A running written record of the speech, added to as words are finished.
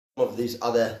of these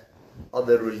other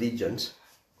religions,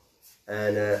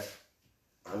 and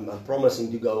I'm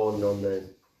promising to go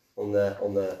on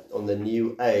the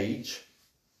New Age,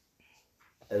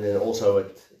 and then also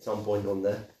at some point on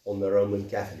the Roman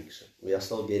Catholics. We are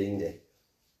still getting there,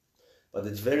 but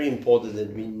it's very important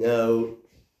that we know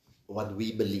what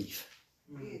we believe.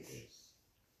 Yes.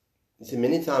 You see,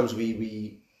 many times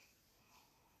we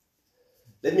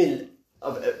are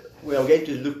going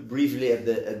to look briefly at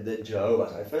the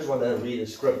Jehovah. I first want to read a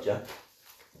scripture,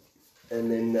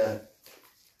 and then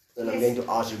I'm going to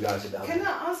ask you guys about it. Can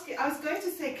I ask you, I was going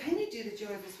to say, can you do the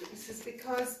Jehovah's Witnesses,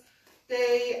 because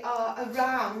they are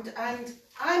around, and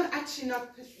I'm actually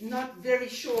not very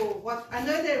sure what, I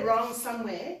know they're wrong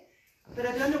somewhere, but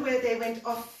I don't know where they went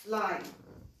offline.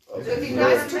 Okay. So it'd be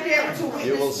nice to be able to witness.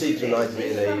 You will see tonight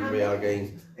where we are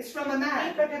going. It's from a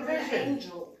man. But an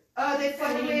angel. Oh, they're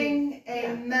following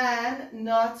a man,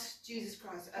 not Jesus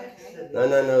Christ. Okay. No,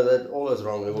 that all is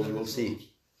wrong. We will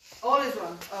see. All is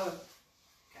wrong. Oh.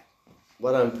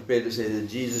 What I'm prepared to say is that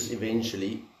Jesus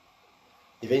eventually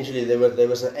there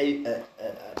was the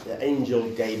angel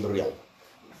Gabriel.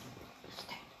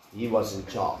 He was in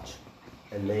charge,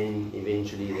 and then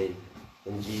eventually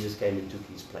then Jesus came and took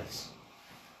his place.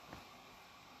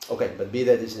 Okay, but be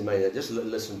that as it may, just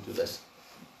listen to this.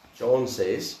 John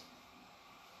says,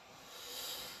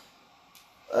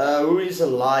 who is a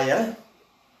liar,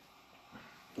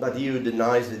 but he who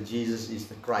denies that Jesus is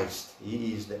the Christ.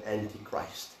 He is the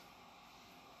Antichrist.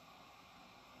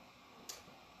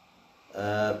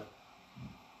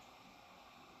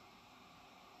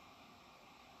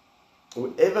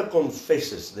 Whoever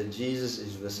confesses that Jesus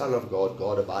is the Son of God,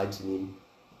 God abides in him,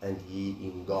 and he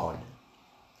in God.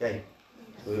 Okay,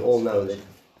 so we all know that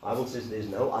the Bible says there's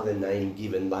no other name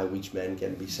given by which man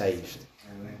can be saved.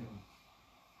 Amen.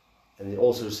 And it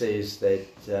also says that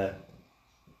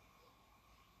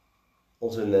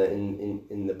also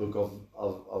in the book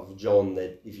of John,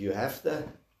 that if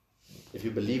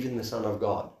you believe in the Son of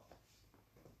God,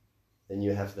 then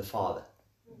you have the Father.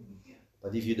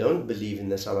 But if you don't believe in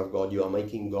the Son of God, you are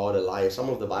making God a liar. Some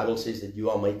of the Bible says that you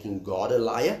are making God a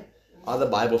liar. Other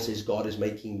Bible says God is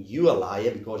making you a liar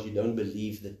because you don't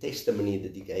believe the testimony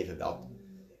that he gave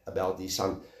about his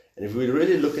Son. And if we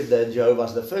really look at the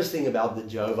Jehovah's, the first thing about the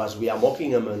Jehovah's, we are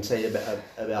mocking them and say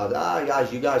about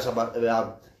guys, you guys are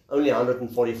about only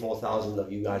 144,000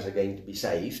 of you guys are going to be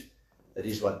saved. That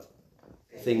is what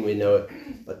thing we know.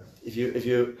 But if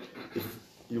you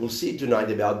will see tonight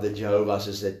about the Jehovah's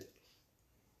is that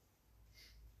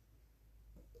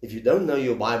if you don't know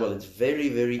your Bible, it's very,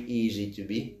 very easy to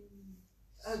be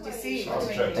deceived.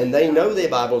 And they know their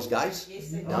Bibles, guys. Yes,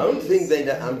 they Don't think they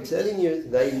don't. I'm telling you,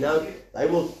 they know.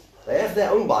 They have their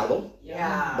own Bible,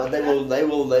 Yeah. but they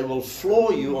will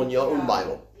floor you on your own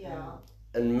Bible. Yeah.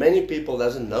 And many people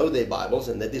doesn't know their Bibles,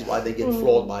 and that is why they get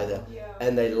floored by them. Yeah.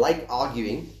 And they like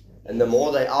arguing. And the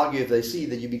more they argue, if they see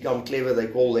that you become clever, they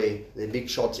call their big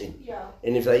shots in. Yeah.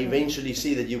 And if they eventually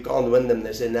see that you can't win them,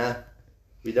 they say, nah,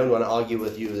 we don't want to argue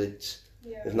with you.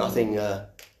 There's nothing,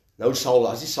 no soul.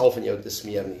 As die sal van jou te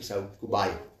smeer nie. So,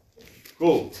 goodbye.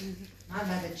 Cool.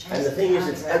 And the thing is,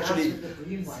 it's actually,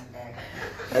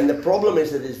 and the problem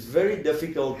is that it's very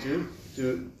difficult to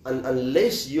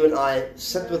unless you and I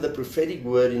sit with the prophetic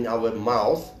word in our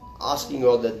mouth, asking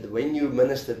God that when you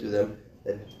minister to them,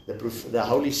 that the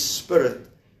Holy Spirit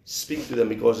speak to them,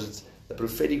 because it's the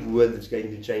prophetic word that's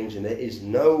going to change, and there is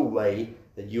no way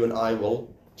that you and I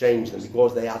will change them,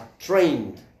 because they are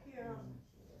trained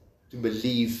to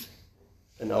believe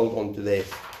and hold on to their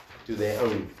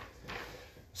own.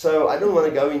 So I don't want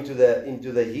to go into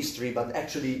the history, but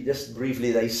actually, just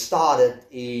briefly, they started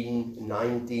in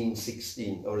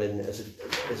 1916, or let me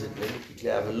quickly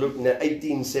have a look.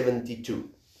 1872.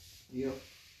 Yep.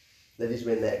 That is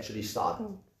when they actually started.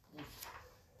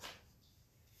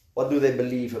 What do they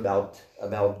believe about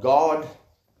God?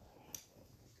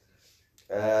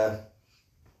 They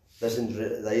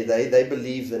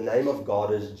believe the name of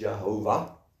God is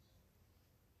Jehovah,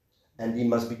 and he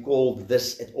must be called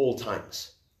this at all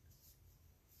times.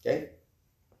 Okay?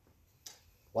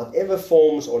 Whatever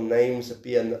forms or names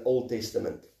appear in the Old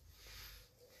Testament,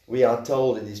 we are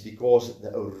told it is because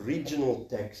the original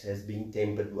text has been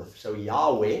tampered with. So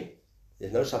Yahweh,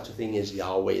 there's no such a thing as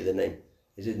Yahweh, the name.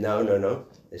 Is it? No.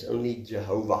 There's only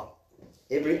Jehovah.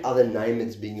 Every other name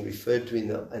that's being referred to in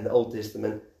the Old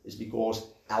Testament is because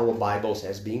our Bibles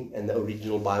has been, and the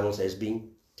original Bibles has been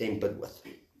tampered with.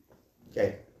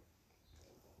 Okay.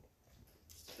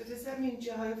 But does that mean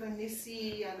Jehovah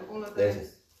Nissi and all of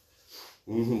those?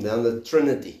 Then the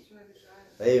Trinity.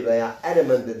 They are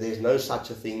adamant that there's no such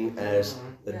a thing as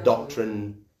the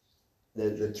doctrine,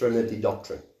 the Trinity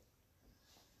doctrine.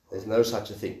 There's no such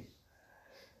a thing.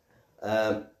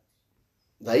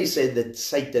 They said that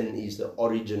Satan is the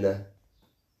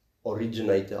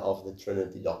originator of the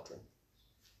Trinity doctrine.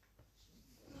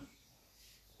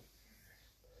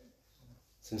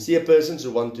 Sincere persons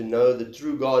who want to know the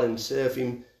true God and serve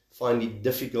Him find it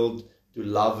difficult to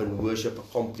love and worship a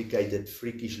complicated,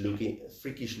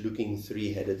 freakish-looking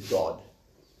three-headed God.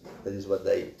 That is what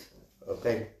they,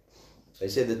 okay. They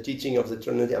said the teaching of the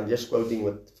Trinity, I'm just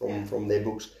quoting from their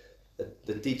books, that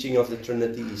the teaching of the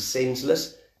Trinity is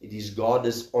senseless, it is God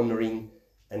dishonoring,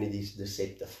 and it is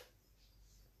deceptive.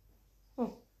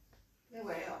 They're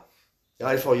way off.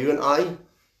 Yeah, for you and I,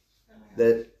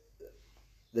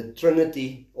 the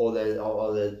Trinity or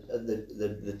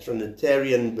the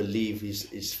Trinitarian belief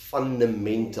is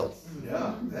fundamental.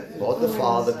 Yeah, God the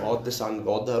Father, God the Son,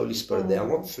 God the Holy Spirit. They are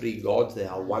not three gods, they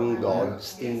are one God,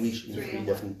 distinguished in three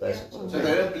different persons. So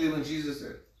they don't believe in Jesus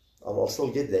then? I'll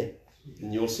still get there.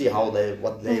 And you'll see how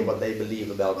what they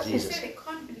believe about Jesus. They said they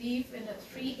can't believe in a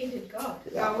three-headed God.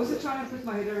 Yeah, I was trying to put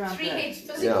my head around Three that. heads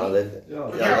physically. Yeah,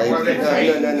 no.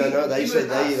 They say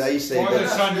Father, that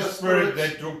Son, and Spirit,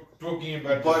 they're talking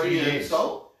about Body the three and heads.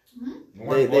 soul?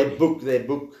 their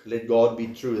book, Let God Be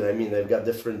True. I mean, they've got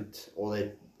different, or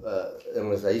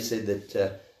they said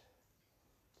that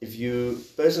if you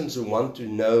persons who want to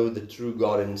know the true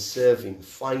God and serve Him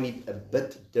find it a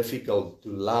bit difficult to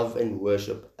love and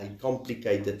worship a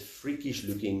complicated,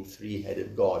 freakish-looking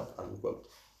three-headed God, unquote.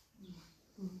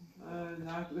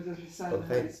 No, it was the Son and the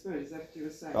Holy Spirit, is that what you were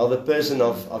saying? Now, the person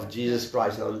of Jesus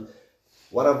Christ. Now,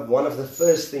 one of the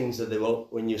first things that they will,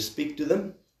 when you speak to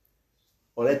them,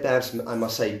 or that perhaps I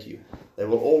must say to you, they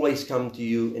will always come to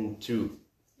you in two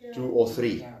or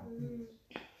three.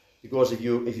 Because if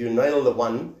you nail the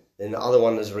one, then the other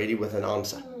one is ready with an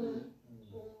answer.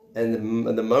 And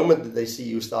the moment that they see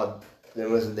you start,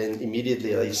 then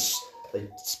immediately they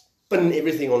spin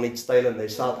everything on its tail and they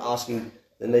start asking,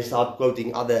 then they start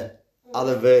quoting other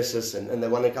verses and they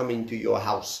want to come into your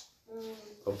house.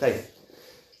 Okay.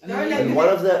 And one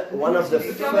of the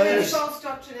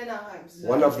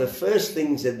first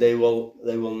things that they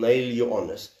will nail you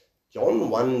on is John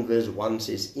 1 verse 1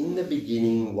 says, in the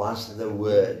beginning was the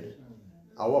Word.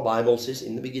 Our Bible says,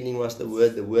 in the beginning was the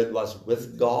Word was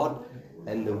with God,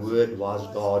 and the Word was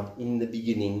God in the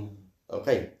beginning.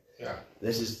 Okay. Yeah.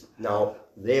 This is, now,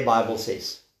 their Bible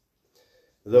says,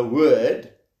 the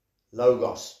Word,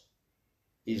 Logos,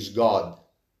 is God.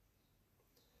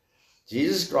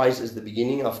 Jesus Christ is the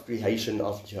beginning of creation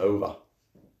of Jehovah.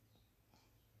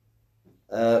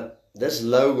 This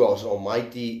Logos,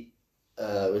 Almighty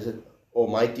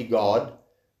God,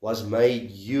 was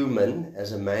made human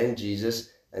as a man, Jesus,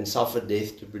 and suffered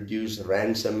death to produce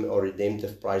ransom or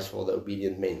redemptive price for the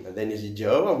obedient men. And then is the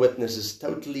Jehovah Witnesses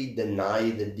totally deny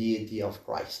the deity of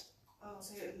Christ.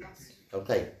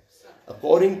 Okay.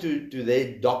 According to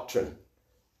their doctrine,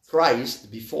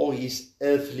 Christ, before his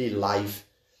earthly life,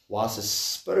 was a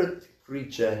spirit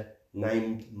creature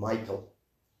named Michael.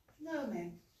 No,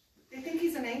 man. They think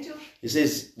he's an angel. He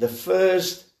says, the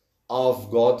first of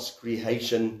God's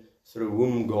creation through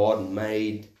whom God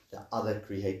made the other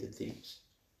created things.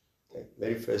 Okay,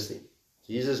 very first thing.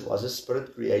 Jesus was a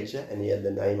spirit creature and he had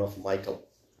the name of Michael.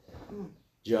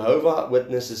 Jehovah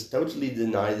Witnesses totally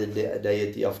deny the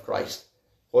deity of Christ.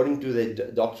 According to their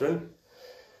doctrine,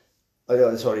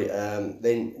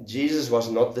 then Jesus was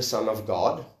not the Son of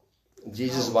God.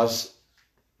 Jesus was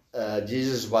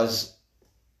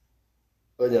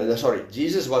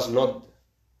not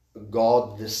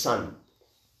God the Son.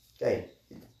 Okay.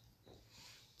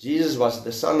 Jesus was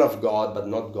the Son of God, but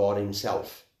not God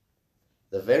himself.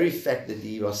 The very fact that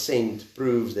he was sent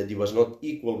proves that he was not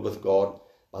equal with God,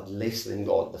 but less than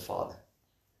God the Father.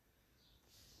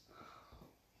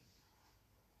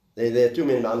 There are too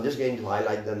many, but I'm just going to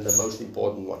highlight them, the most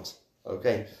important ones.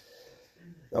 Okay.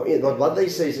 Now, what they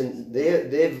say is in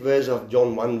their verse of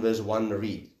John 1 verse 1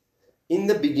 read, in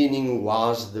the beginning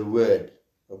was the Word.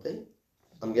 Okay.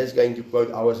 I'm just going to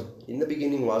quote ours. In the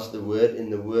beginning was the Word,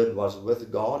 and the Word was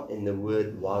with God, and the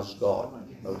Word was God.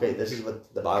 Okay, this is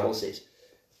what the Bible says.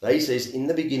 They says, in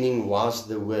the beginning was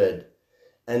the Word,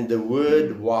 and the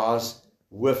Word was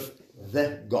with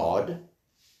the God,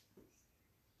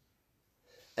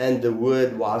 and the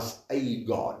Word was a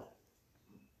God.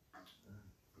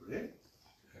 Okay,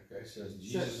 so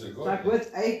Jesus is a God. Like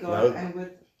with a God and with...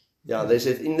 Yeah, they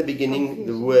said in the beginning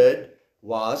the Word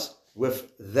was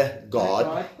with the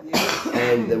God,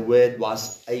 and the Word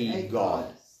was a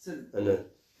God.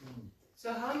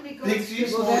 So how many gods?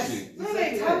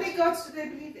 How many gods do they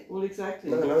believe in? Well, exactly.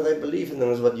 No, they believe in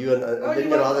them. Is what you and then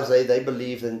your others say. They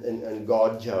believe in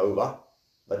God Jehovah,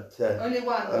 but only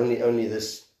one. Only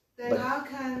this Then how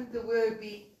can the word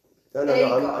be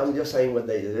No, I'm just saying what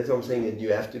they did. That's what I'm saying, that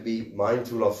you have to be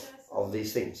mindful of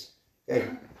these things. Okay.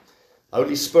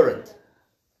 Holy Spirit.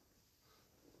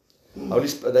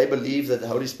 They believe that the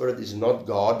Holy Spirit is not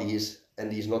God, He's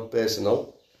not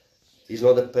personal. He's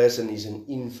not a person, He's an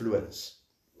influence.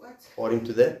 What? According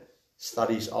to the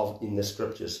studies in the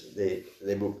scriptures,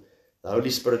 their book. The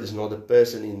Holy Spirit is not a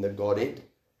person in the Godhead.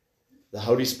 The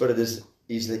Holy Spirit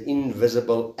is the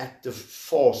invisible active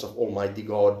force of Almighty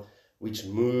God, which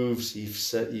moves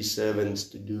His servants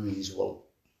to do His will.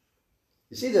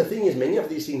 You see, the thing is, many of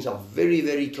these things are very,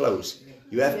 very close.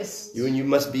 You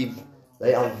must be.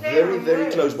 They are very,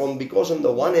 very close. Because on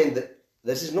the one hand,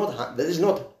 this is not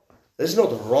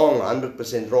wrong,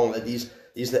 100% wrong. That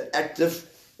is the active.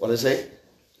 What I say,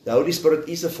 the Holy Spirit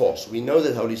is a force. We know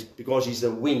that because He's the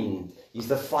wind, He's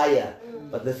the fire.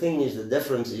 But the thing is, the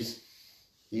difference is,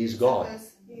 He is God.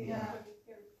 Yeah.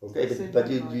 Okay, but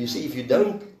you see, if you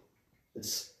don't,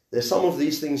 there's some of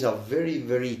these things are very,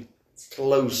 very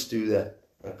close to the.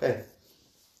 Okay.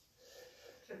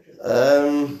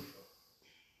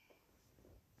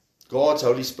 God's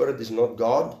Holy Spirit is not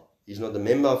God. He's not a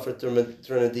member of the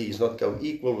Trinity. He's not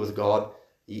co-equal with God.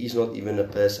 He is not even a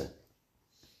person.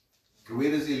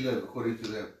 Where does He live according to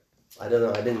them? I don't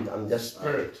know. I'm just.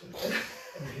 Spirit.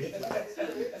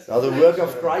 Now the work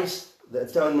of Christ, the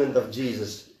atonement of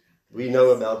Jesus, we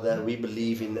know about that. We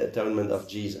believe in the atonement of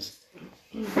Jesus.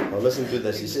 Now listen to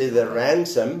this. He says the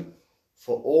ransom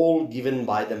for all given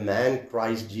by the man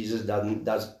Christ Jesus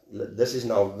does. This is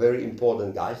now very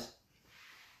important, guys.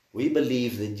 We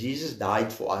believe that Jesus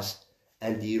died for us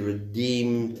and He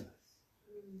redeemed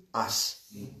us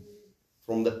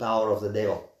from the power of the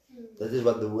devil. That is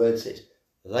what the word says.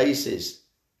 They says,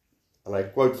 and I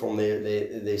quote from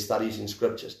their studies in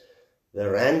scriptures, the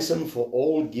ransom for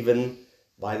all given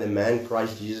by the man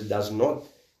Christ Jesus does not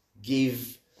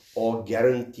give or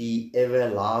guarantee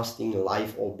everlasting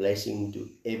life or blessing to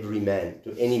every man,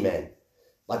 to any man.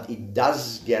 But it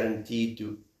does guarantee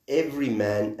to every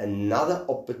man another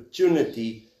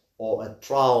opportunity or a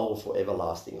trial for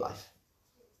everlasting life.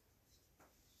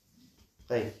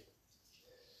 Okay.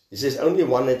 He says only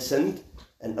one had sinned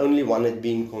and only one had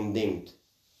been condemned.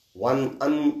 One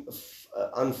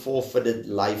unforfeited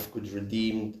life could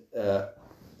redeem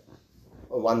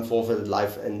one forfeited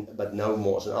life, but no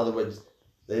more. So in other words,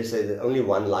 they say that only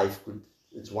one life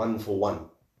it's one for one.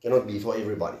 Cannot be for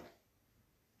everybody.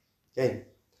 Okay.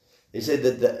 He said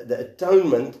that the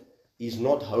atonement is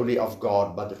not wholly of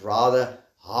God, but rather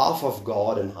half of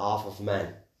God and half of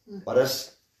man. What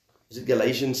is it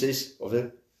Galatians says?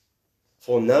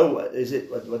 For no, is it,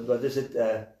 what is it?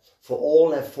 For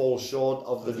all have fall short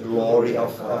of the glory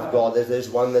of God. There's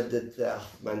one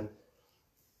man.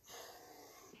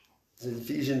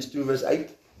 Ephesians 2 verse 8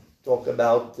 talk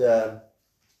about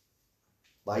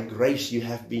by grace you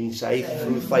have been saved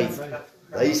through faith.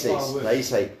 They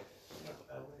say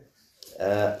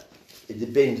it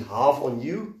depends half on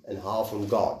you and half on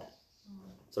God.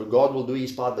 So God will do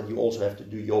His part, but you also have to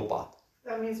do your part.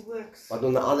 That means works. But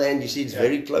on the other hand, you see it's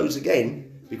very close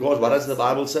again, because what does the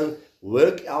Bible say?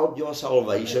 Work out your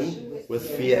salvation with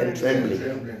fear and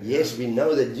trembling. Yes, we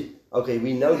know that. Okay,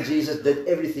 we know Jesus did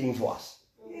everything for us.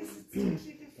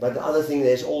 But the other thing,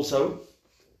 there's also,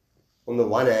 on the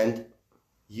one hand,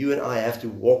 you and I have to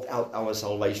walk out our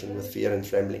salvation with fear and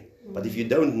trembling. But if you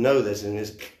don't know this, and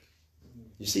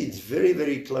you see, it's very,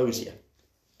 very close here.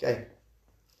 Okay.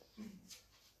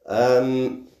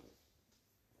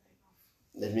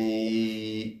 Let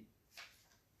me.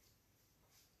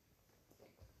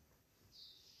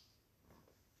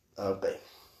 Okay.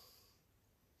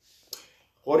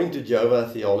 According to Jehovah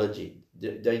theology,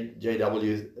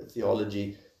 JW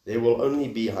theology, there will only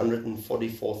be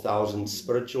 144,000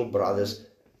 spiritual brothers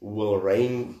who will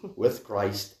reign with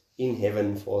Christ in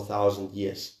heaven for 1,000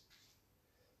 years.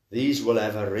 These will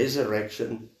have a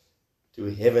resurrection to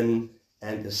heaven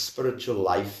and a spiritual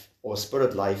life or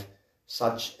spirit life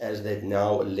such as that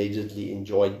now allegedly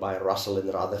enjoyed by Russell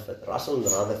and Rutherford. Russell and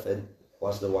Rutherford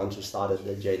was the ones who started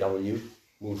the JW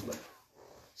movement.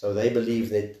 So they believe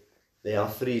that there are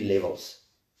three levels.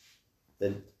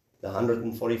 That the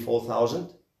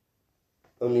 144,000,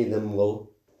 only them will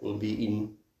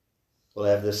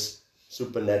have this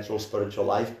supernatural spiritual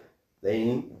life.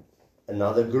 Then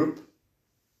another group,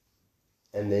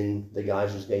 and then the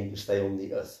guys who's going to stay on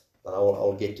the earth. But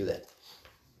I'll get to that.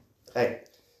 Okay.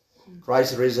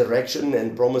 Christ's resurrection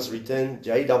and promised return.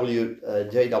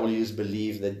 JWs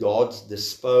believe that God's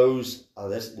dispose. Oh,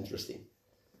 that's interesting.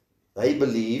 They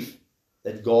believe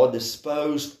that God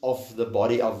disposed of the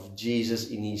body of Jesus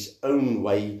in His own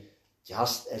way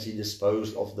just as he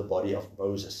disposed of the body of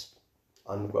Moses.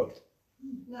 Unquote.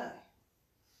 No.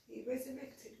 He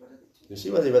resurrected. What are the two? You see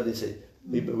what they say?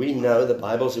 We know, the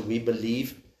Bible says, we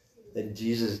believe that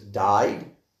Jesus died.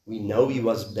 We know he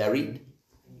was buried.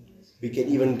 We can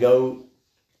even go,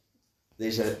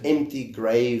 there's an empty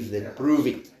grave that prove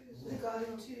it. The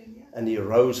garden tomb, yeah. And he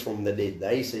rose from the dead.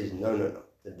 They says, no.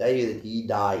 The day that he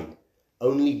died,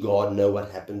 only God know what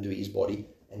happened to his body.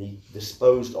 And he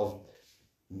disposed of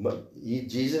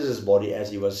Jesus' body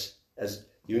as he was, as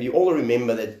you all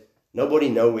remember that nobody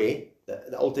know where.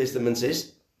 The Old Testament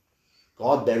says,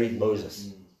 God buried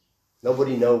Moses.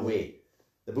 Nobody know where.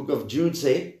 The book of Jude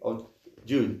said,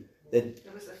 that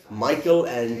Michael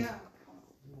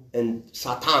and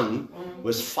Satan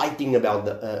was fighting about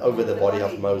over the body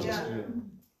of Moses.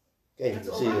 Okay,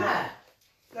 That's see.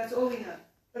 That's all we know.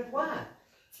 But why?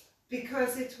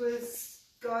 Because it was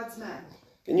God's man.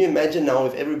 Can you imagine now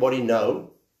if everybody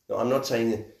know? No, I'm not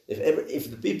saying that.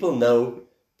 If the people know,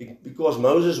 because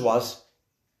Moses was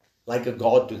like a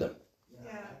god to them.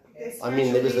 Yeah. I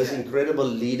mean, there was this incredible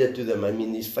leader to them. I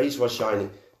mean, his face was shining.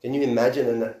 Can you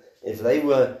imagine if they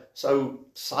were so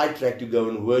sidetracked to go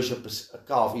and worship a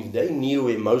calf, if they knew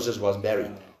where Moses was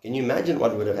buried, can you imagine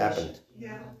what would have happened?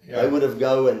 Yeah. They would have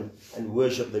go and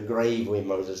worship the grave where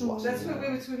Moses was. That's what we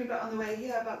were talking about on the way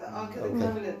here, about the Ark of the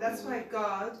Covenant. That's why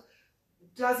God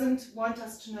doesn't want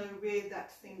us to know where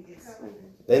that thing is.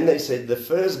 Then they said the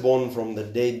firstborn from the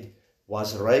dead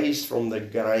was raised from the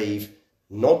grave,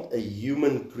 not a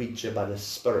human creature but a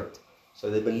spirit. So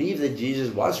they believe that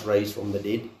Jesus was raised from the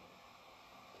dead,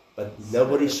 but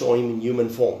nobody saw him in human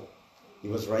form. He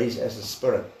was raised as a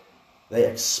spirit. They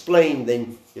explained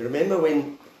then, you remember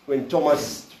when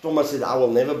Thomas said, I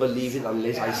will never believe it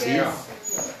unless I see it?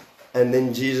 And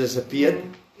then Jesus appeared.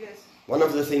 Yes. One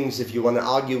of the things, if you want to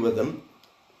argue with them,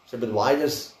 say, but why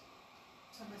does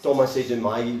Thomas say to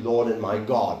my Lord and my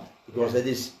God? Because that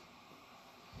is,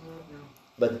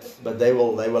 but they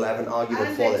will have an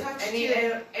argument for that. And he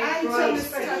ate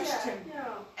Thomas rice. touched him.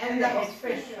 And they had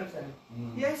fish with him.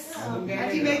 Yes.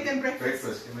 And he made them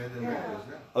breakfast. He made them breakfast,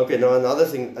 yeah. Okay, now another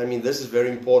thing, I mean, this is very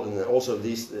important. And also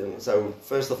these, so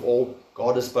first of all,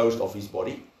 God disposed of his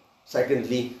body.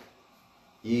 Secondly,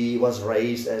 he was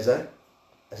raised as a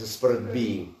spirit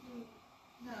being.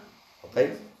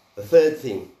 Okay? The third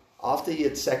thing, after he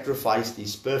had sacrificed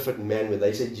his perfect manhood,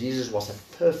 they said Jesus was a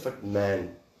perfect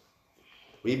man.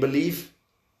 We believe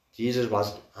Jesus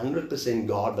was 100%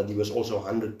 God, but he was also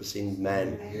 100%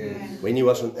 man. Yes. When he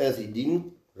was on earth, he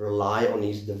didn't rely on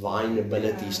his divine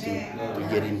abilities to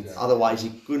get him. Otherwise, he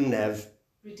couldn't have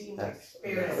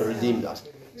redeemed us.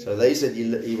 So they said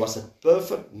he was a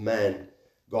perfect man.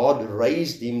 God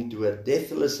raised him to a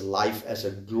deathless life as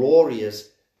a glorious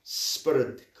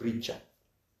spirit creature.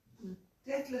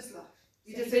 Deathless life.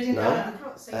 You So just he said didn't No. die on the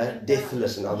cross. So he didn't die.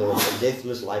 Deathless, in other words, a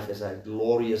deathless life as a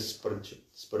glorious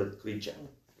spirit creature.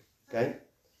 Okay?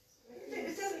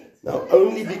 Now,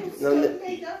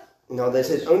 they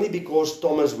said only because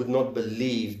Thomas would not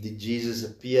believe did Jesus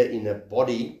appear in a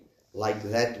body like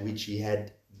that which he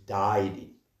had died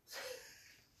in.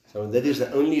 So that is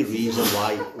the only reason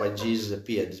why Jesus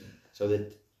appeared, so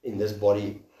that in this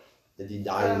body that he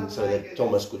died in, so that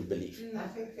Thomas could believe. I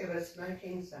think they were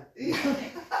smoking something.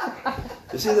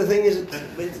 You see, the thing is,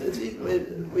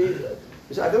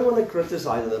 I don't want to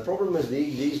criticize them. The problem is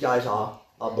these guys are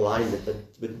blinded, but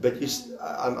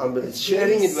I'm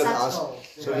sharing it with us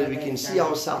so that we can see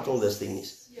how subtle this thing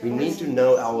is. We need to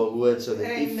know our words so that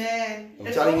Amen.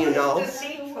 I'm telling you now,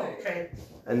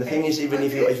 and the thing is, even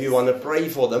if you want to pray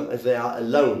for them, if they are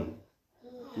alone,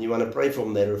 and you want to pray for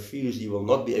them, they refuse, you will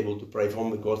not be able to pray for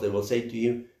them because they will say to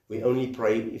you, we only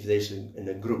pray if there's in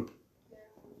a group.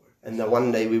 And the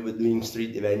one day we were doing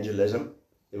street evangelism,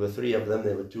 there were 3 of them,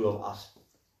 there were 2 of us.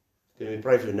 Can we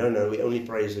pray for you? No, we only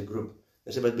pray as a group.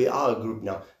 They said, but we are a group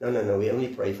now. No, we only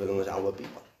pray for them as our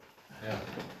people. Yeah.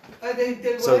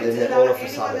 They So won't then allow all of a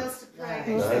anyone sudden- else to pray.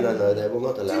 No, they will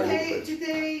not allow you. Do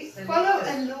they follow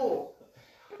a law?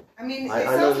 I mean, it I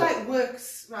sounds know- like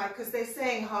works, right? Because they're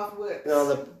saying half works. No,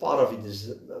 the part of it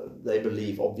is they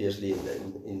believe obviously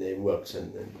in their works,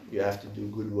 and you have to do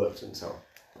good works and so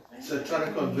on. So trying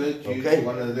to convert you Okay. to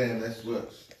one of them, that's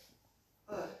worse.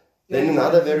 Then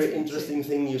another very interesting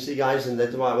thing you see, guys, and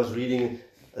that's why I was reading,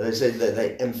 they said that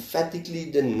they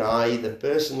emphatically deny the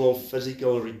personal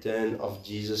physical return of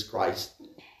Jesus Christ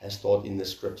as taught in the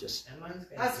scriptures.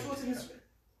 As taught in the scripture.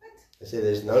 They say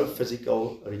there's no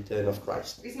physical return of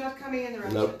Christ. He's not coming in the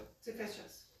rapture Nope. to fetch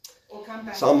us. Or come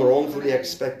back. Some wrongfully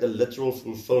expect the literal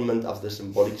fulfillment of the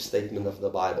symbolic statement of the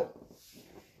Bible.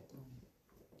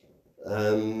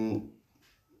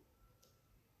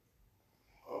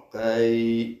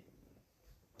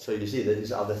 So you see, that is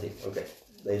the other thing. Okay,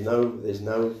 there's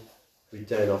no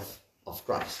return of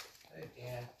Christ. Oh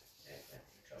dear.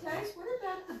 Guys, what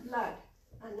about the blood?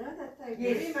 I know that they're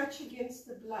Yes. very much against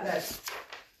the blood. Yes.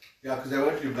 Yeah, because they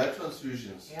won't do blood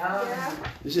transfusions. Yeah.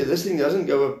 You see, this thing doesn't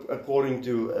go according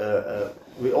to.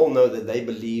 We all know that they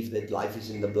believe that life is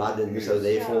in the blood, and so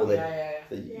therefore that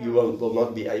you will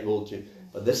not be able to.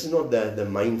 But this is not the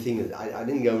main thing. I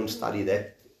didn't go and study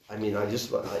that. I mean, this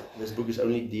book is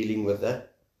only dealing with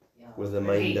the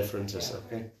main differences.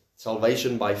 Okay,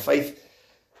 salvation by faith.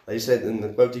 They said, in the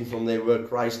quoting from their work,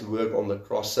 Christ's work on the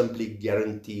cross simply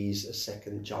guarantees a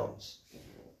second chance.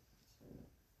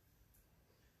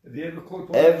 Have you ever caught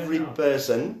one of Every them out?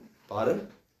 person, pardon?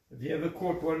 Have you ever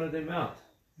caught one of them out?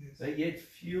 Yes. They get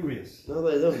furious. No,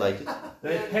 they don't like it.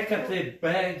 They pack up their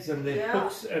bags and their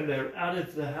books and they're out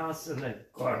of the house and they're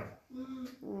gone.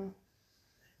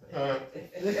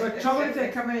 They've got trouble if they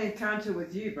come in encounter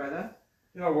with you, brother.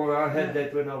 Yeah, well, I had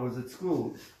that when I was at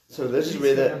school. So this is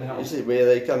where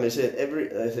they come. They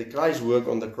said Christ's work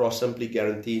on the cross simply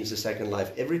guarantees a second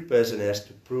life. Every person has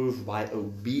to prove by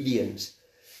obedience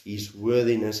his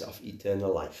worthiness of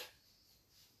eternal life.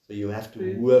 So you have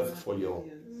to work for your.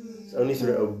 It's only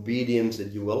through obedience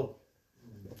that you will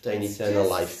obtain eternal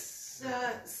life.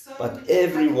 But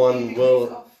everyone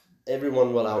will,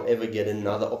 however, get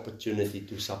another opportunity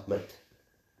to submit.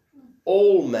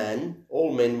 All men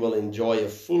will enjoy a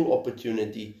full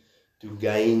opportunity to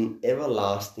gain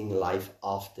everlasting life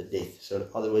after death. So in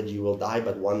other words, you will die,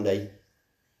 but one day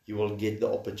you will get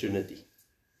the opportunity.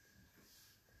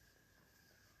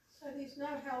 So there's no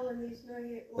hell and there's no...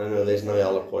 No, there's no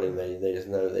hell according. There's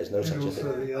no such a And thing.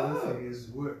 also the other thing is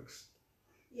works.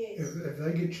 Yes. If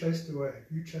they get chased away,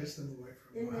 if you chase them away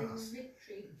from Then your there's house,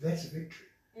 victory. that's victory.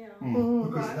 Yeah.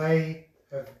 Because they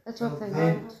have That's what held they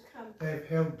them, want. they've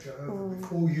held Jehovah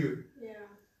before you, Yeah.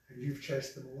 and you've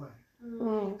chased them away.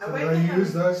 Mm. So they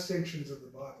use those sections of the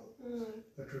Bible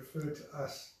that refer to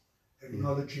us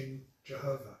acknowledging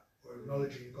Jehovah or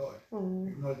acknowledging God,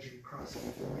 acknowledging Christ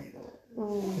before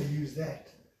men. They use that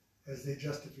as their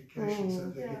justification, so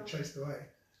if they get chased away,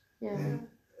 then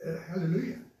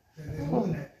hallelujah, they're more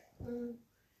than happy.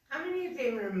 How many of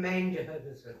them remain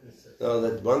Jehovah's Witnesses? No,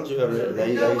 that once you have,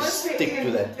 they stick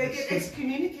to that. They get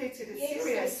excommunicated.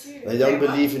 It's serious. They don't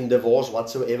believe in divorce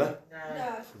whatsoever. No.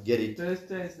 Forget it.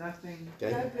 Birthdays, nothing.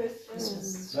 Okay. No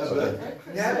birthdays. No, Okay.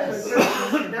 but No No,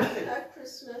 Christmas. nothing. No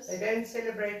Christmas. They don't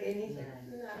celebrate anything.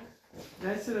 No.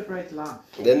 They celebrate life.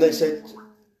 Then they said,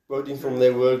 quoting from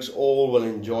their works, all will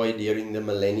enjoy during the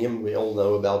millennium. We all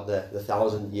know about the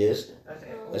 1,000 years. Okay.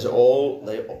 They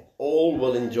all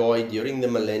will enjoy during the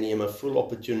millennium a full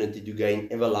opportunity to gain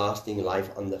everlasting life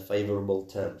under favorable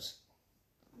terms.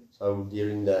 So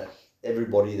during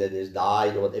everybody that has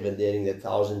died or whatever during the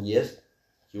 1,000 years,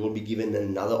 you will be given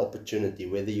another opportunity,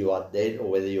 whether you are dead or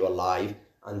whether you are alive,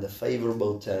 under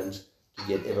favorable terms to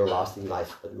get everlasting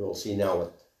life. But we will see now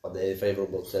what the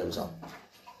favorable terms are.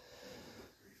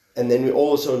 And then we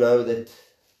also know that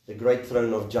the great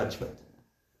throne of judgment.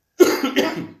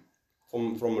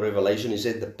 From Revelation, he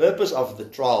said, the purpose of the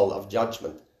trial of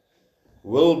judgment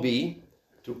will be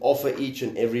to offer each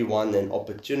and every one an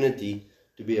opportunity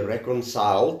to be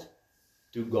reconciled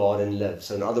to God and live.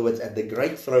 So in other words, at the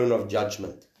great throne of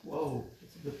judgment,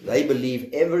 they believe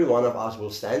every one of us will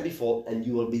stand before and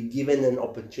you will be given an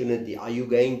opportunity. Are you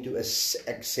going to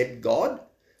accept God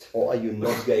or are you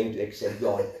not going to accept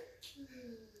God?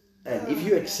 And if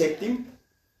you accept Him,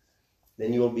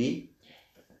 then you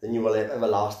will have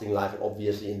everlasting life, and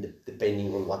obviously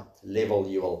depending on what level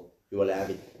you will have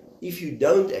it. If you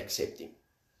don't accept Him,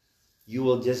 you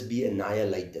will just be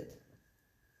annihilated.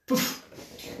 Poof!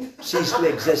 Cease to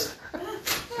exist.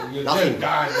 You Nothing.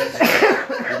 just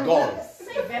die. You're gone.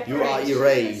 You are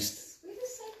erased. Where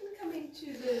does Satan come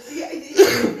into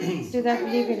this? Do they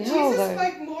believe in hell Jesus though?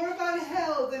 spoke more about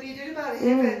hell than he did about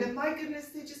heaven, and my goodness,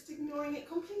 they're just ignoring it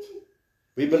completely.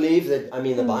 We believe that,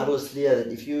 the Bible is clear that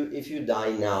if you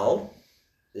die now,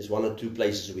 there's one or two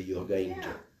places where you are going to.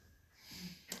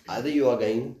 Either you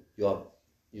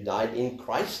died in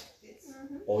Christ,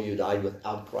 or you died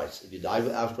without Christ. If you died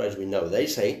without Christ, we know. They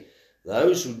say,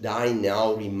 those who die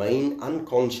now remain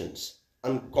unconscious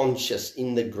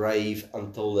in the grave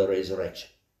until the resurrection.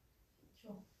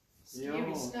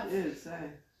 Scary stuff.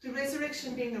 The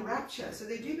resurrection being the rapture, so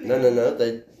they do believe. No,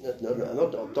 I'm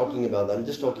not talking about that. I'm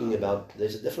just talking about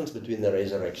there's a difference between the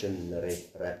resurrection and the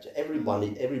rapture. Everybody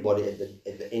at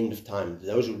the end of time,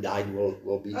 those who died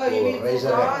will be you mean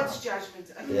resurrected. God's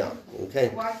judgment? Okay. Yeah,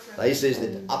 okay. They says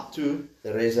that up to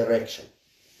the resurrection,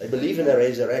 they believe in a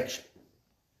resurrection.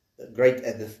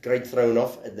 great throne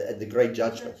at the great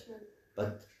judgment.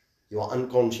 But you are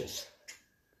unconscious.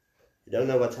 You don't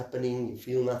know what's happening. You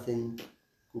feel nothing.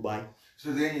 Goodbye.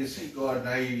 So then you see God,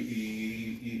 now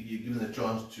you're given the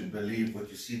chance to believe what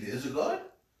you see there is a God?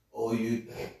 Or you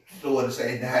still want to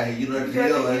say, nah, you're not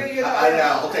real, and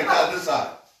I'll take the other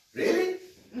side. Really?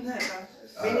 No.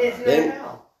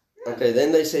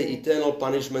 Then they say eternal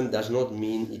punishment does not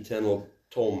mean eternal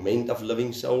torment of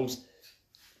living souls.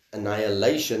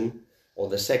 Annihilation, or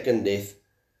the second death,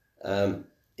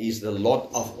 is the lot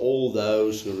of all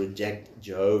those who reject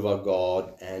Jehovah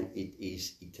God, and it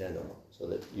is eternal. So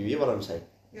that you hear what I'm saying?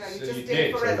 Yeah, So you just you dead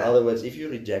dead. So in forever. other words, if you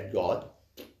reject God,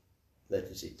 that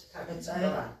is it. It's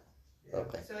over.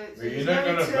 Okay. So Well, there's you're no not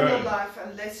gonna eternal burn. life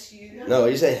unless you. No,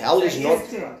 he say hell is not.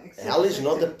 Accept Hell is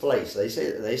not a it. place. They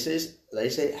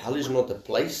say hell is not a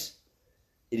place.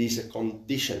 It is a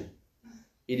condition.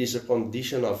 It is a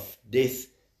condition of death,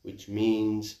 which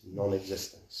means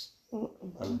non-existence.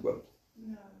 Unquote.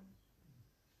 No.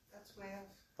 That's way off.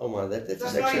 Oh my, that is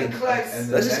That's not actually. even close. And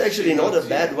That is actually not a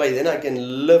bad way. Then I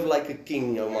can live like a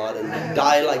king, Omar, and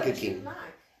die like a king.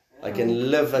 I can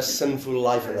live a sinful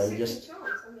life, and I'm just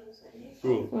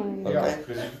cool. Yeah, Okay.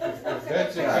 because if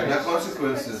that's the Yeah, no case,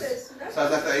 consequences.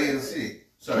 Sounds like the ANC.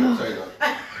 Sorry, God.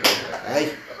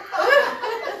 Hey,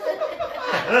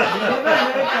 Never heard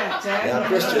that, Dad. there are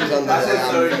Christians on I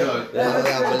said sorry, there. God.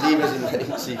 There are believers in the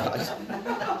ANC, guys.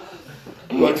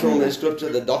 Quote from the scripture: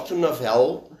 the doctrine of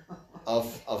hell,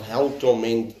 of hell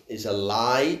torment, is a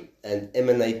lie and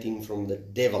emanating from the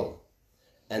devil,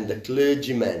 and the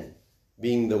clergyman,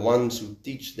 being the ones who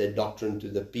teach their doctrine to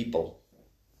the people,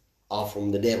 are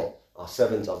from the devil, are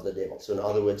servants of the devil. So in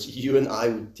other words, you and I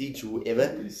would teach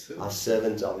whoever are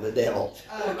servants of the devil.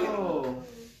 Oh.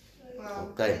 Well,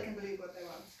 Okay. they can believe what they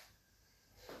want.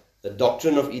 The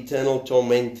doctrine of eternal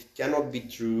torment cannot be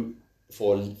true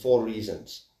for 4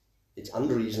 reasons. It's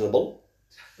unreasonable.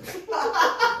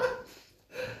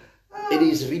 It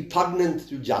is repugnant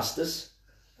to justice.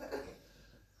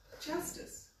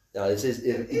 Justice. Now it says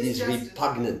it is justice.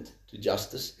 repugnant to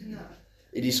justice. No.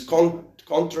 It is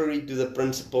contrary to the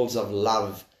principles of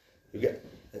love.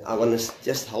 I want to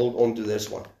just hold on to this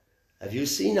one. Have you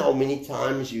seen how many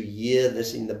times you hear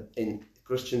this in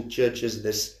Christian churches?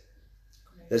 This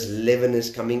leaven is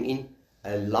coming in.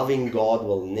 A loving God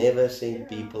will never send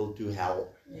people to hell.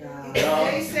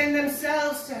 They send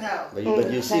themselves to hell.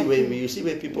 But you see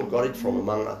where people got it from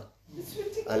among us. It's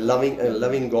ridiculous. A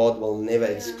loving God will never.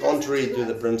 It's contrary to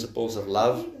the principles of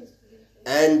love.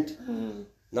 And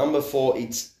number 4,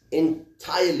 it's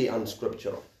entirely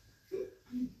unscriptural.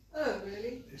 Oh,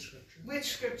 really?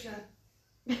 Which scripture?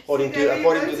 According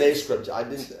to their scripture. I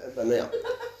didn't. Yeah.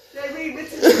 They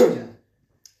rewritten scripture.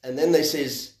 And then they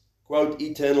says, quote,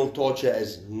 eternal torture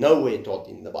is nowhere taught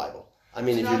in the Bible. I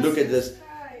mean, if you look at this,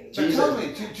 But Jesus. tell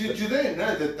me, do they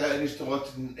know that they only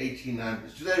started in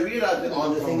 1800s? Do they realize they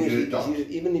aren't The from thing is, your if dot?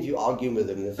 even if you argue with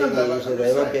them, the thing No, is I'm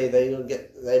that saying. they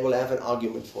will have an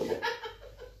argument for you.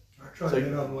 I tried So-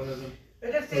 that on one of them. But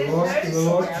if The there's last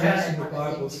no verse in the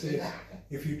Bible says,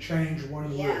 if you change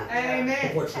one word of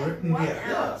Amen. what's written here,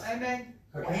 Amen.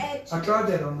 okay? I tried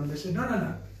that on them. They said,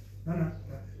 no.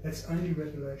 That's only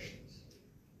Revelations.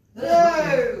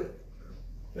 No.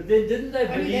 But then didn't they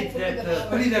believe that?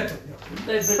 Only that. Didn't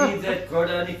they believe that God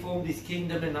only formed His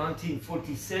kingdom in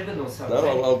 1947 or something?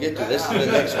 No, I'll get to this in the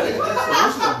next one. That's the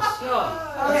Muslims.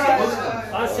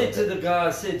 Yeah. I said to the guy,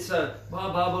 I said, so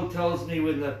my Bible tells me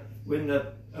when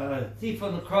the thief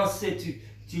on the cross said to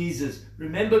Jesus,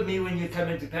 remember me when you come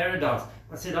into paradise.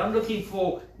 I said, I'm looking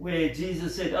for where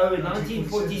Jesus said, oh, in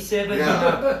 1947,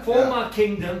 Yeah. for my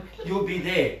kingdom, you'll be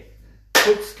there.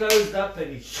 Books closed up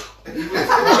and he was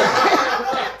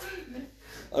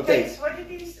Okay. Thanks, what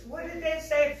did they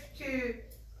say to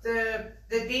the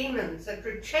demons that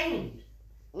were chained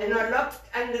and are locked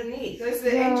underneath? Those are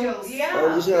the angels. Yeah.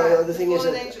 Oh, you see, the thing is,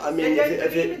 Fallen that, angels. I mean,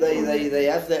 they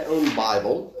have their own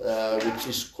Bible, which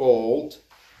is called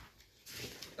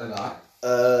A lie.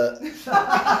 the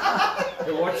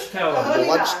watchtower. the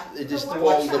watch. It is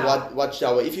called the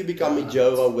Watchtower. If you become a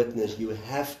Jehovah Witness, you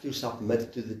have to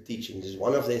submit to the teachings. It's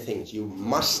one of their things. You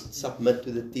must submit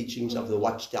to the teachings of the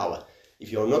Watchtower. If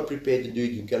you're not prepared to do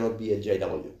it, you cannot be a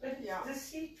JW. But it's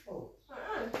deceitful.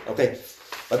 Okay,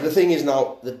 but the thing is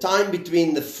now, the time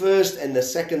between the first and the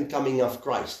second coming of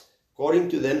Christ, according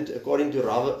to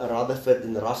Rutherford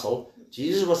and Russell,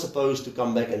 Jesus was supposed to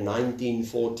come back in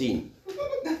 1914.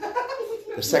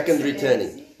 The second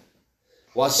returning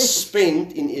was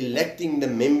spent in electing the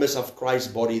members of Christ's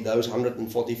body, those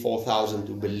 144,000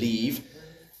 who believe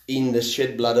in the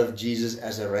shed blood of Jesus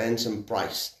as a ransom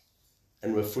price.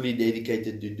 and were fully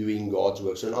dedicated to doing God's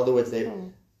work. So in other words,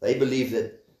 they believe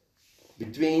that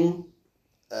between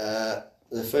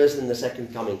the first and the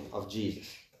second coming of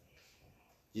Jesus,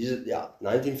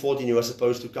 1914 he was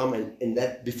supposed to come, and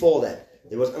that before that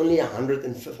there was only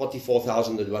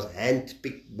 144,000 that was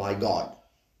handpicked by God.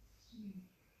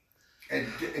 And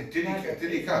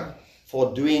did he come?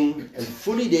 For doing and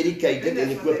fully dedicated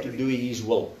and equipped to do His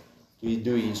will, to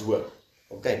do His work.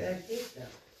 Okay.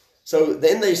 So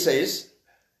then they says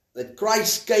that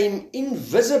Christ came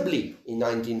invisibly in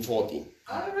 1914.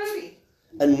 Oh, really?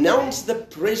 Announced the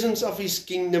presence of His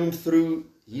kingdom through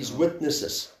His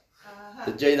witnesses,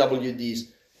 the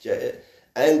JWDs,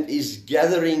 and is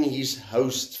gathering His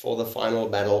host for the final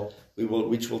battle,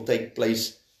 which will take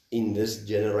place in this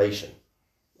generation.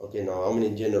 Okay, now how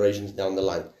many generations down the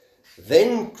line?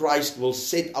 Then Christ will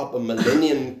set up a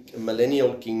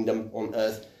millennial kingdom on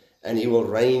earth, and He will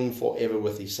reign forever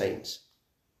with His saints.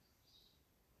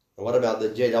 And what about the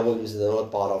JWs that are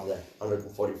not part of that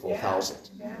 144,000?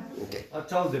 Yeah. Okay. I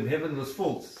told them heaven was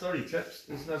full. Sorry, chaps,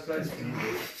 there's no place for you.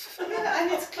 Yeah,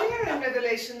 and it's clear in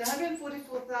Revelation, the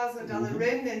 144,000 are the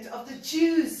remnant of the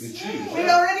Jews. The Jews. We're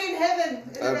already in heaven.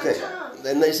 Okay.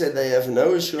 Then they said they have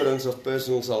no assurance of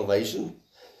personal salvation.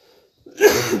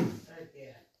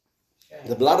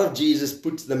 The blood of Jesus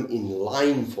puts them in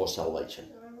line for salvation.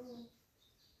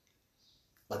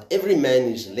 But every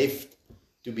man is left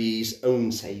to be his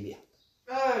own savior.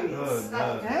 Oh, yes.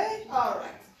 no. Okay. All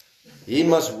right. He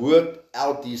must work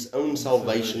out his own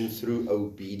salvation through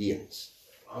obedience.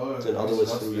 Oh, So in other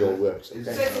words, through your works. Okay?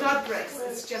 So it's not grace,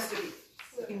 it's just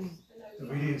obedience.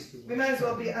 Obedience to We might as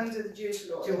well be under the Jewish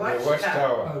law. To The watch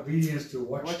watchtower. Obedience to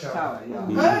watchtower.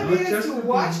 Yeah. Obedience to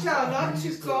watchtower, not to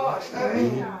God.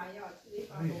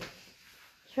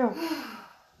 Sure.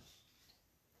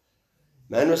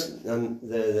 Man was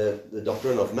the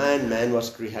doctrine of man. Man was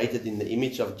created in the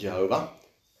image of Jehovah,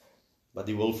 but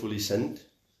he willfully sinned.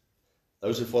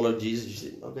 Those who follow Jesus, you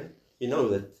say, okay, you know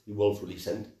that he willfully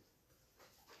sinned.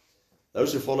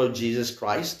 Those who follow Jesus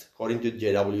Christ, according to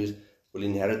JWs, will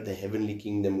inherit the heavenly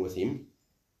kingdom with him.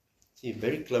 See,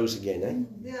 very close again, eh?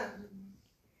 Yeah.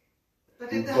 But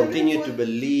Who in the continue to 144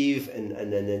 believe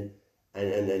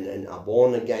and are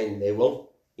born again, they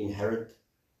will inherit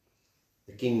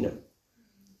the kingdom.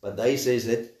 But they says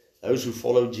that those who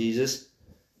follow Jesus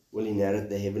will inherit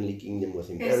the heavenly kingdom with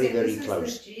him. Very, very close.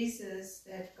 This is the Jesus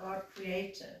that God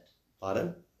created.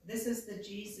 Pardon? This is the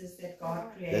Jesus that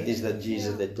God created. That is the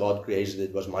Jesus that God created.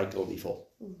 It was Michael before.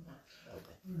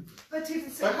 But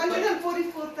it's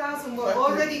 144,000 were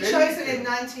already chosen in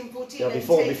 1914. Yeah, and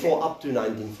before taken. up to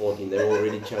 1914, they were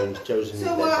already chosen.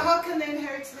 So at that time. how can they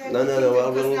inherit the No. kingdom?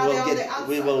 Well, Because now they're on the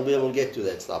we outside. will get to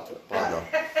that stuff part now.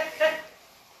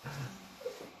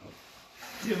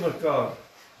 Dear my God.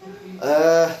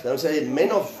 They'll say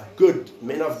men of good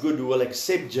who will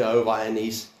accept Jehovah and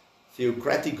his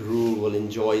theocratic rule will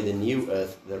enjoy the new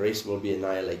earth. The rest will be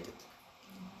annihilated.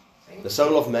 The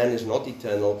soul of man is not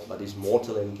eternal, but is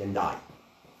mortal and can die.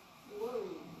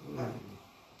 So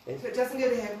it doesn't go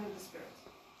to heaven with the spirit.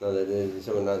 No, there's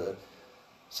another.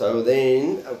 So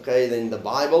then, then the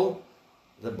Bible,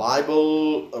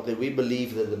 okay, we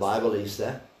believe that the Bible is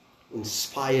the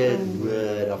inspired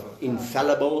word of,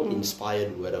 infallible,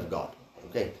 inspired word of God.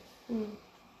 Okay.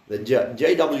 The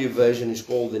JW version is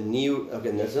called the New,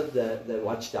 okay, that's not the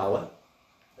Watchtower.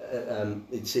 That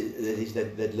is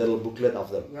that little booklet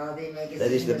of them. No, they make it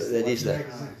That is the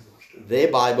their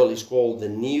Bible is called the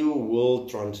New World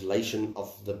Translation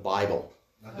of the Bible.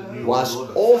 Was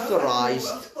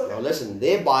authorized. Now listen,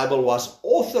 their Bible was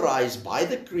authorized by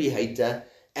the Creator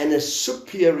and is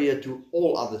superior to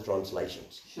all other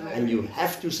translations. And you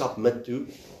have to submit to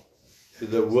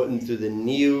the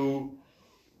New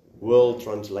World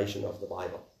Translation of the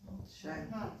Bible.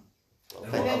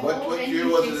 Okay. What year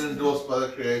was it endorsed by the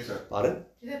Creator? Pardon?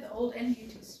 You have the Old and New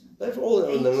Testament. They've all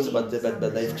known, but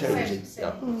they've changed it.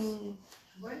 Yeah.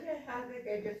 Wonder how they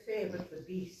get a fair with the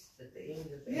beast at the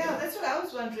end of the Yeah, that's what I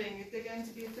was wondering, if they're going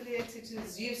to be affiliated to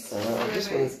Zeus. I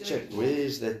just want to check, where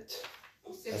is that?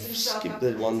 I've skipped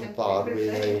that one part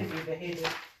where they...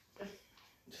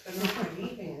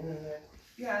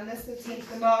 Yeah, unless they take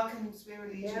the mark and swear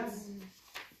allegiance.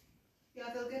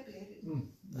 Yeah, they'll get beheaded.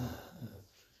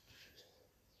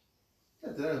 I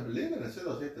don't believe it. I said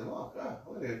I'll take the mark.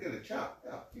 Where did I get a chop?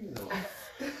 Yeah, give me the mark.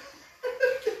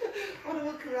 I want to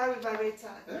walk around with my red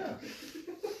tie. Yeah.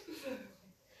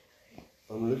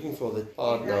 I'm looking for that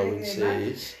part now which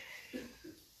says...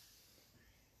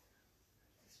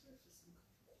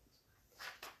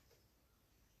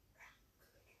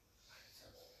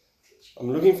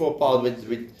 I'm looking for a part with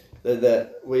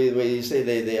where you say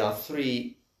there are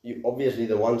three obviously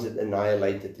the ones that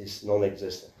annihilated is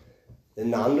non-existent.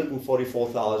 Then the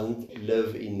 144,000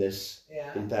 live in this,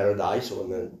 in paradise,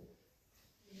 or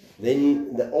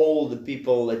then all the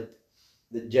people that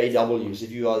the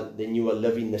JWs, then you will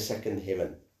live in the second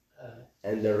heaven,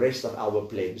 and the rest of our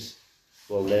plebs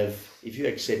will live. If you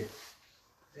accept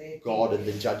God at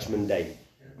the judgment day,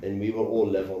 then we will all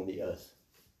live on the earth.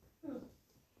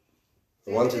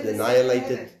 The ones that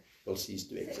annihilated will cease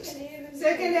to exist.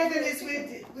 Second heaven is with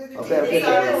the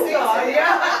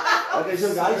Okay,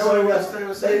 so guys,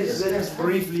 so that is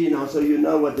briefly now, so you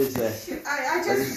know what is there. I just